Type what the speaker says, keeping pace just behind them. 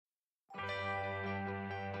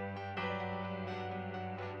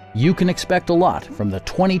You can expect a lot from the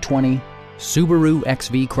 2020 Subaru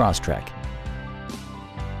XV Crosstrek.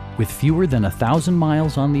 With fewer than 1,000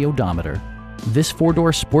 miles on the odometer, this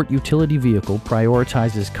four-door sport utility vehicle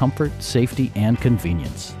prioritizes comfort, safety, and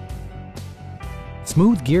convenience.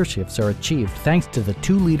 Smooth gear shifts are achieved thanks to the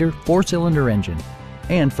 2-liter 4-cylinder engine,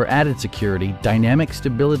 and for added security, dynamic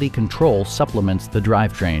stability control supplements the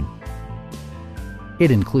drivetrain.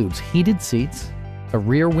 It includes heated seats, a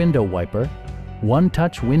rear window wiper,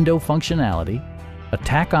 one-touch window functionality, a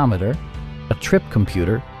tachometer, a trip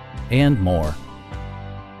computer, and more.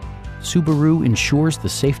 Subaru ensures the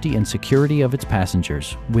safety and security of its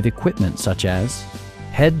passengers with equipment such as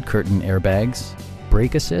head curtain airbags,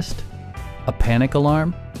 brake assist, a panic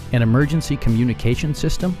alarm, an emergency communication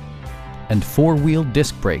system, and 4-wheel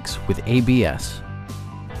disc brakes with ABS.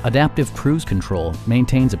 Adaptive Cruise Control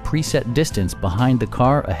maintains a preset distance behind the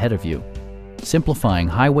car ahead of you, simplifying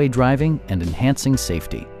highway driving and enhancing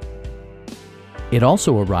safety. It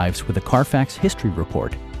also arrives with a Carfax history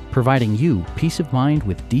report, providing you peace of mind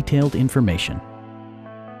with detailed information.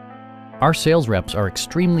 Our sales reps are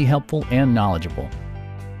extremely helpful and knowledgeable.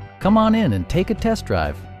 Come on in and take a test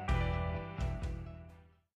drive.